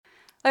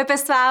Oi,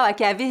 pessoal,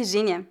 aqui é a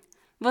Virgínia.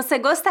 Você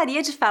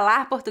gostaria de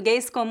falar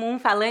português como um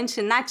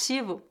falante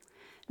nativo?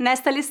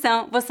 Nesta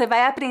lição, você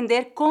vai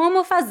aprender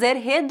como fazer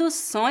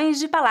reduções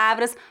de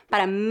palavras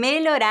para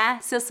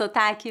melhorar seu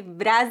sotaque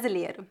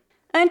brasileiro.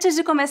 Antes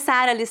de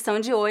começar a lição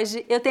de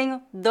hoje, eu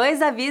tenho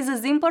 2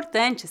 avisos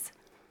importantes.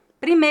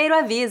 Primeiro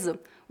aviso: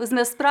 os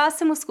meus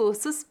próximos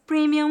cursos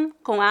Premium,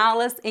 com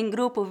aulas em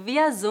grupo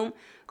via Zoom,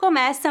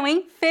 começam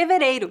em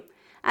fevereiro.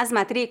 As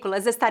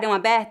matrículas estarão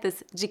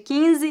abertas de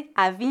 15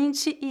 a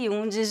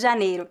 21 de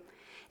janeiro.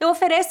 Eu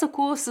ofereço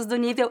cursos do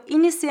nível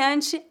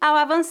iniciante ao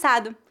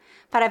avançado.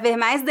 Para ver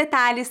mais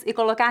detalhes e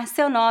colocar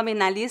seu nome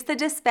na lista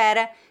de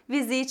espera,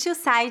 visite o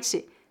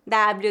site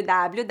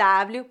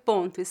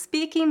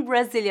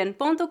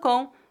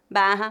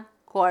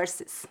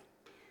www.speakingbrasilian.com/courses.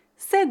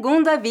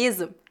 Segundo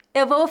aviso: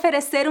 eu vou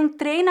oferecer um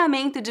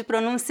treinamento de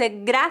pronúncia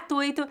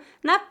gratuito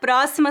na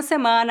próxima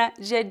semana,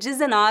 dia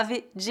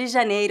 19 de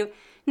janeiro.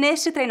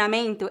 Neste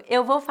treinamento,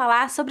 eu vou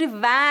falar sobre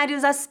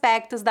vários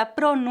aspectos da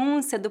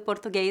pronúncia do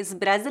português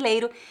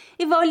brasileiro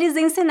e vou lhes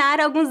ensinar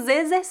alguns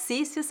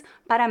exercícios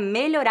para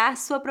melhorar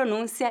sua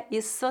pronúncia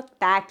e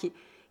sotaque.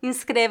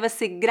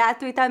 Inscreva-se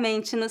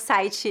gratuitamente no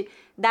site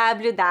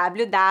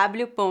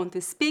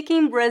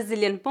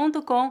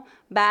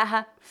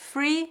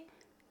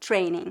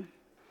www.speakingbrasilian.com/free-training.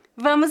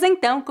 Vamos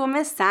então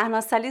começar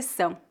nossa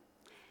lição.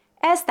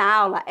 Esta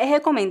aula é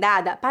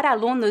recomendada para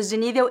alunos de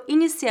nível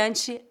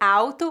iniciante,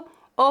 alto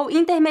ou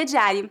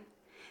intermediário.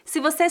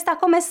 Se você está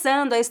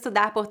começando a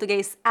estudar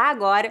português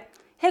agora,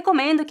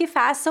 recomendo que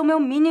faça o meu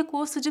mini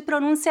curso de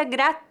pronúncia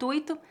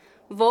gratuito.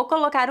 Vou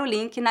colocar o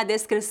link na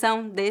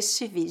descrição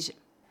deste vídeo.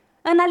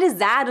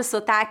 Analisar o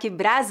sotaque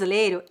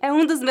brasileiro é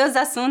um dos meus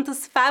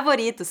assuntos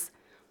favoritos.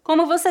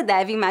 Como você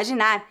deve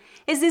imaginar,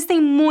 existem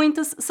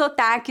muitos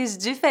sotaques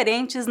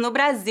diferentes no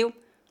Brasil.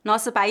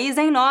 Nosso país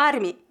é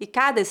enorme e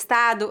cada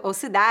estado ou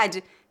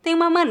cidade tem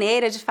uma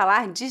maneira de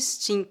falar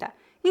distinta.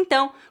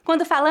 Então,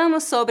 quando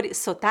falamos sobre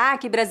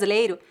sotaque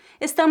brasileiro,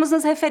 estamos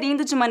nos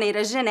referindo de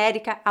maneira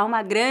genérica a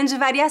uma grande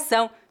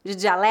variação de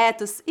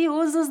dialetos e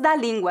usos da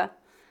língua.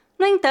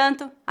 No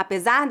entanto,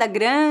 apesar da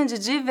grande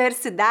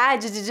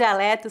diversidade de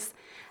dialetos,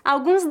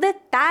 alguns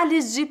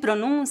detalhes de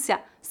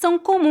pronúncia são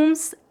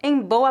comuns em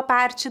boa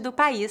parte do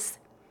país.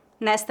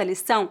 Nesta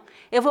lição,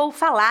 eu vou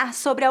falar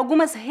sobre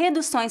algumas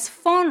reduções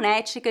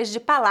fonéticas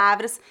de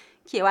palavras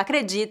que eu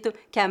acredito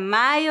que a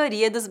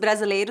maioria dos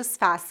brasileiros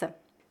faça.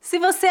 Se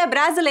você é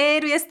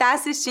brasileiro e está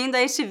assistindo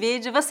a este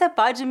vídeo, você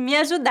pode me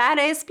ajudar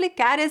a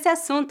explicar esse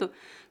assunto.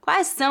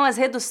 Quais são as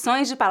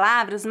reduções de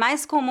palavras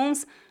mais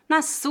comuns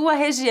na sua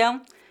região?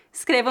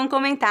 Escreva um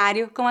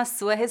comentário com a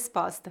sua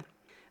resposta.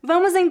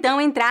 Vamos então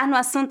entrar no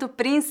assunto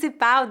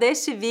principal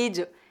deste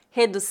vídeo: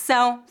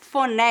 redução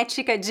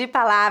fonética de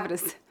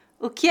palavras.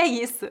 O que é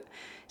isso?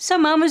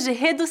 Chamamos de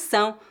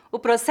redução o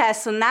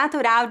processo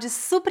natural de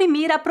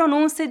suprimir a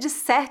pronúncia de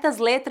certas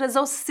letras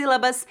ou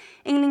sílabas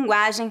em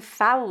linguagem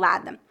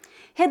falada.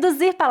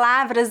 Reduzir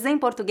palavras em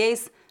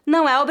português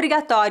não é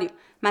obrigatório,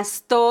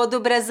 mas todo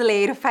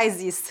brasileiro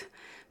faz isso.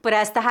 Por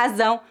esta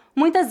razão,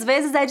 muitas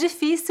vezes é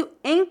difícil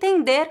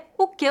entender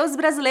o que os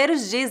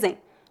brasileiros dizem.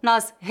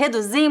 Nós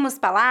reduzimos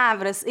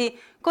palavras e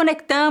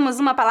conectamos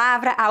uma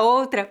palavra a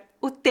outra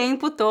o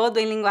tempo todo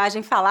em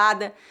linguagem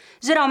falada,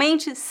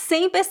 geralmente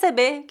sem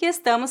perceber que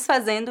estamos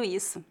fazendo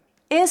isso.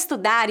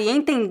 Estudar e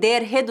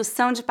entender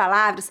redução de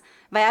palavras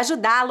vai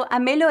ajudá-lo a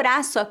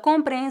melhorar sua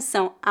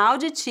compreensão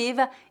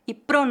auditiva e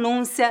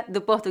pronúncia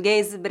do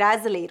português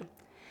brasileiro.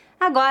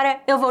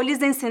 Agora eu vou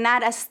lhes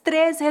ensinar as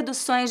 3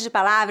 reduções de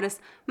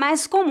palavras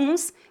mais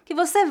comuns que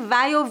você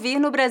vai ouvir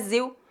no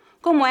Brasil.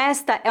 Como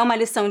esta é uma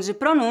lição de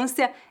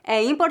pronúncia,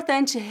 é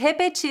importante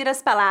repetir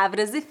as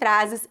palavras e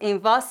frases em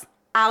voz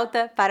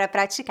alta para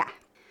praticar.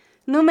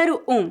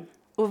 Número 1.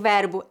 O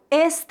verbo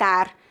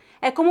estar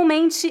é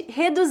comumente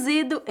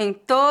reduzido em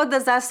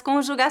todas as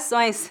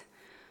conjugações.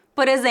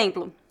 Por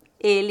exemplo,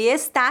 ele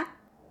está,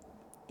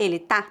 ele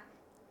tá.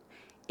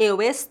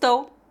 Eu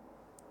estou,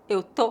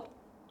 eu tô.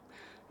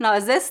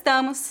 Nós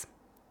estamos,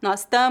 nós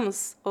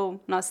estamos ou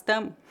nós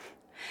estamos.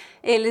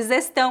 Eles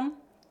estão,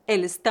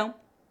 eles estão.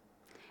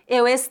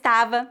 Eu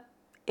estava,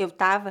 eu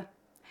tava.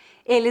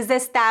 Eles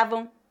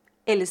estavam,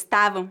 eles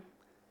estavam.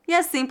 E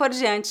assim por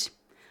diante.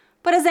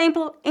 Por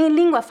exemplo, em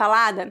língua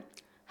falada,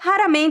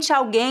 raramente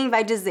alguém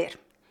vai dizer: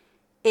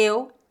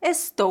 eu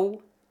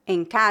estou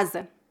em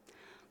casa.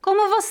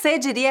 Como você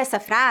diria essa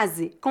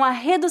frase com a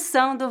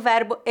redução do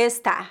verbo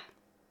estar?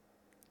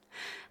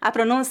 A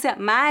pronúncia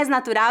mais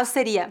natural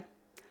seria: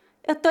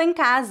 eu tô em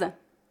casa,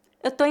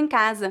 eu tô em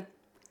casa,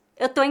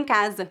 eu tô em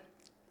casa.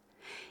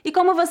 E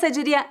como você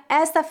diria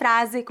esta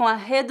frase com a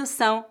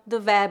redução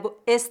do verbo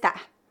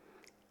estar?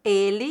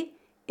 Ele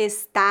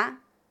está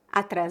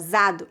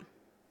atrasado.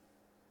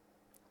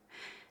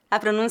 A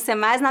pronúncia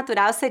mais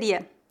natural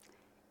seria: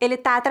 ele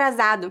tá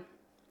atrasado,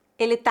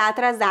 ele tá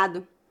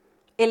atrasado,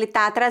 ele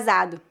tá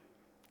atrasado.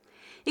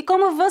 E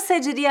como você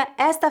diria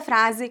esta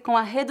frase com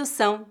a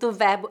redução do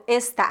verbo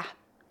estar?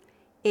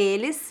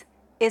 Eles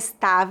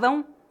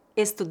estavam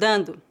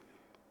estudando.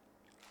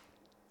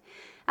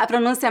 A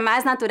pronúncia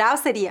mais natural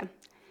seria: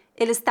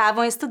 Eles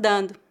estavam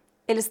estudando.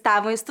 Eles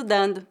estavam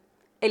estudando.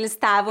 Eles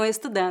estavam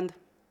estudando.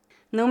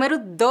 Número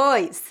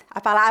 2. A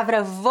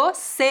palavra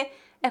você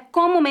é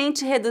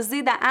comumente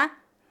reduzida a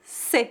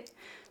se.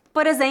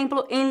 Por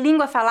exemplo, em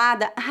língua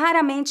falada,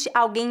 raramente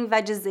alguém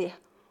vai dizer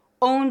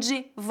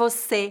onde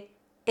você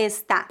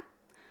está.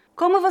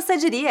 Como você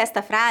diria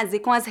esta frase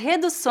com as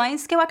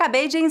reduções que eu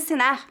acabei de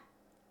ensinar?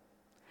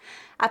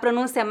 A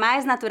pronúncia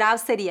mais natural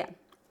seria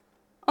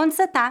onde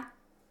você tá?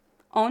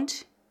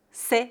 Onde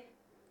você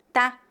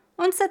tá?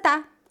 Onde você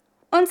tá?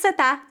 Onde você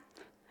tá?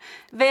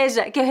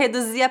 Veja que eu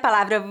reduzi a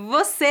palavra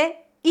você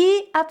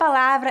e a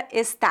palavra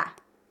está.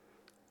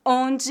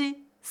 Onde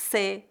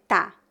você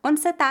tá? Onde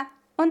você tá?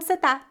 Onde você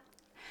tá?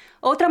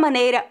 Outra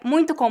maneira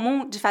muito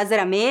comum de fazer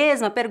a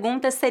mesma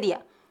pergunta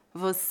seria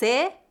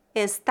você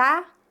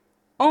está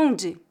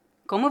onde?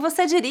 Como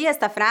você diria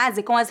esta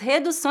frase com as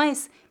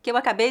reduções que eu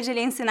acabei de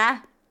lhe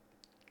ensinar?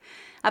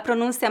 A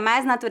pronúncia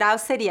mais natural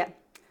seria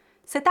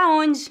você tá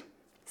onde?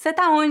 Você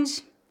tá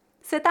onde?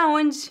 Você tá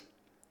onde?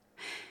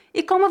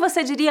 E como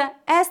você diria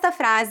esta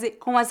frase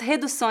com as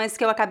reduções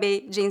que eu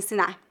acabei de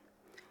ensinar?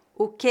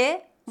 O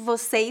que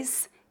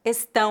vocês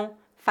estão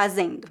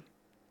fazendo?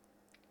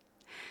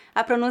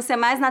 A pronúncia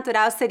mais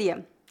natural seria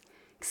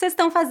o que vocês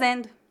estão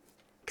fazendo?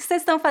 O que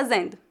vocês estão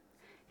fazendo?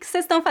 O que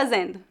vocês estão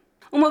fazendo?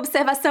 Uma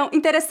observação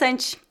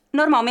interessante.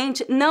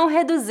 Normalmente não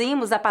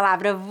reduzimos a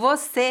palavra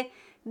você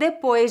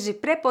depois de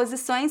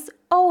preposições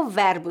ou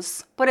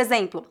verbos. Por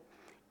exemplo,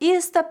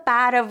 isto é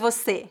para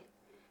você.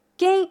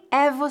 Quem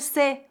é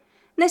você?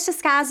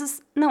 Nestes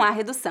casos, não há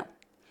redução.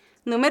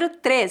 Número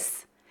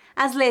 3.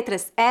 As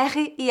letras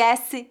R e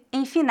S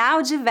em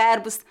final de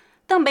verbos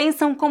também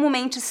são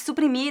comumente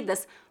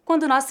suprimidas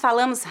quando nós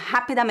falamos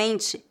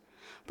rapidamente.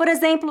 Por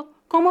exemplo,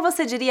 como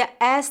você diria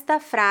esta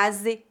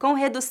frase com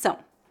redução?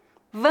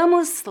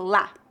 Vamos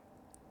lá.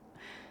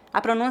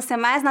 A pronúncia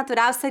mais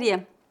natural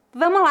seria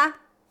vamos lá,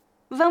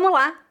 vamos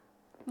lá,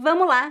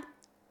 vamos lá.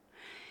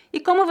 E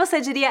como você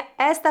diria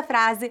esta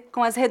frase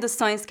com as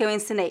reduções que eu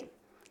ensinei?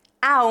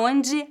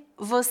 Aonde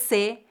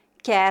você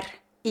quer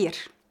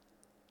ir?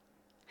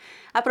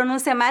 A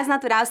pronúncia mais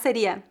natural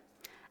seria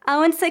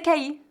aonde você quer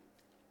ir?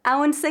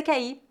 Aonde você quer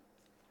ir?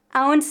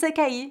 Aonde você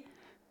quer ir?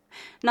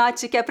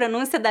 Note que a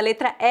pronúncia da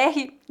letra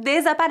R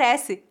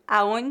desaparece.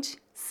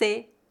 Aonde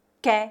você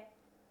quer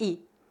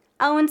ir?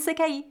 Aonde você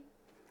quer ir?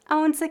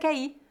 Aonde você quer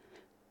ir?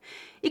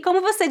 E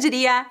como você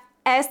diria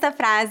esta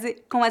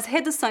frase com as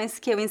reduções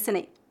que eu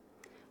ensinei?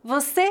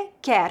 Você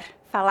quer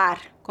falar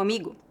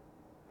comigo?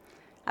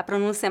 A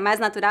pronúncia mais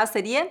natural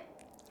seria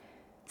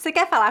você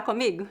quer falar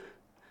comigo?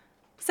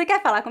 Você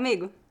quer falar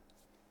comigo?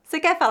 Você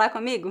quer falar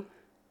comigo?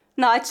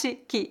 Note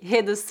que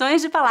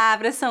reduções de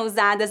palavras são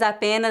usadas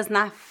apenas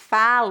na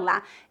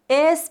fala,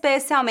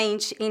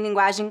 especialmente em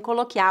linguagem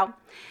coloquial.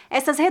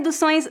 Essas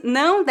reduções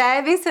não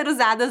devem ser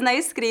usadas na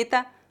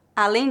escrita.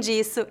 Além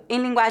disso, em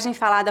linguagem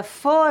falada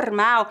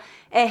formal,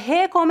 é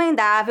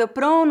recomendável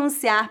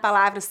pronunciar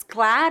palavras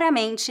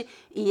claramente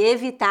e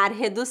evitar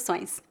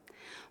reduções.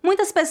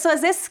 Muitas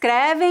pessoas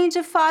escrevem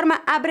de forma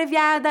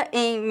abreviada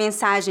em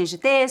mensagens de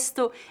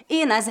texto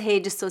e nas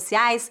redes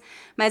sociais,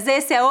 mas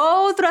esse é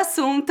outro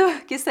assunto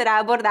que será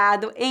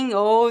abordado em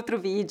outro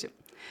vídeo.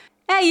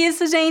 É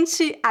isso,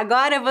 gente!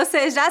 Agora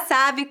você já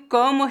sabe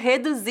como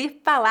reduzir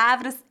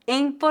palavras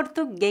em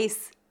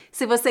português.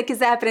 Se você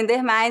quiser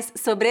aprender mais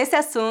sobre esse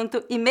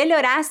assunto e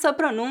melhorar sua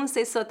pronúncia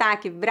e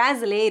sotaque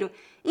brasileiro,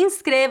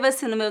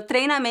 inscreva-se no meu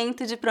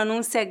treinamento de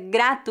pronúncia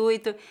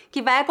gratuito,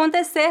 que vai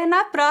acontecer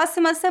na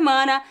próxima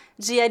semana,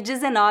 dia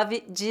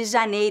 19 de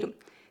janeiro.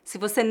 Se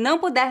você não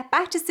puder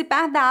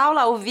participar da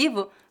aula ao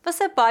vivo,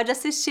 você pode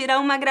assistir a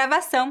uma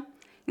gravação.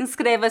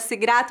 Inscreva-se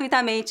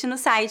gratuitamente no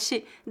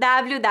site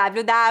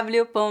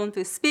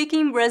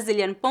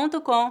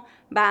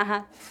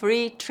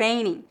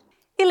www.speakingbrasilian.com/freetraining.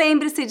 E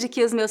lembre-se de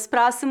que os meus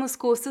próximos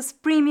cursos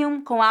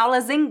Premium com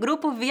aulas em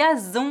grupo via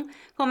Zoom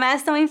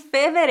começam em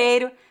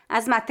fevereiro.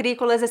 As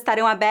matrículas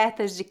estarão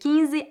abertas de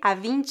 15 a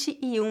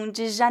 21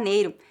 de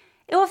janeiro.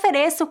 Eu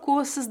ofereço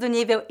cursos do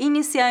nível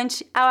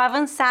iniciante ao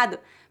avançado.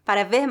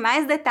 Para ver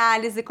mais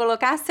detalhes e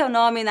colocar seu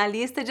nome na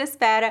lista de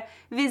espera,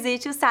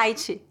 visite o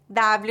site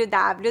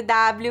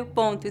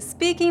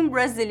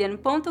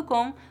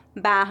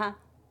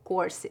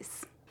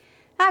www.speakingbrasilian.com/courses.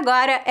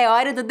 Agora é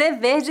hora do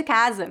dever de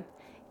casa.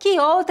 Que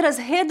outras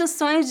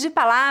reduções de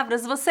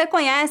palavras você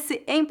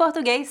conhece em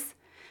português?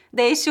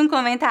 Deixe um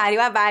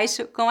comentário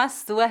abaixo com a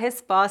sua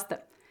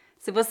resposta.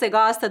 Se você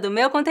gosta do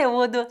meu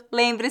conteúdo,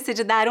 lembre-se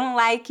de dar um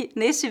like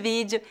neste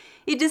vídeo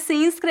e de se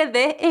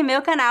inscrever em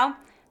meu canal.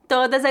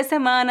 Todas as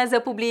semanas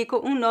eu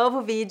publico um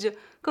novo vídeo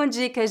com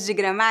dicas de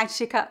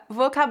gramática,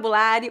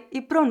 vocabulário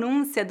e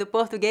pronúncia do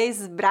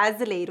português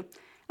brasileiro.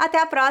 Até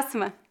a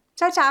próxima!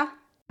 Tchau, tchau!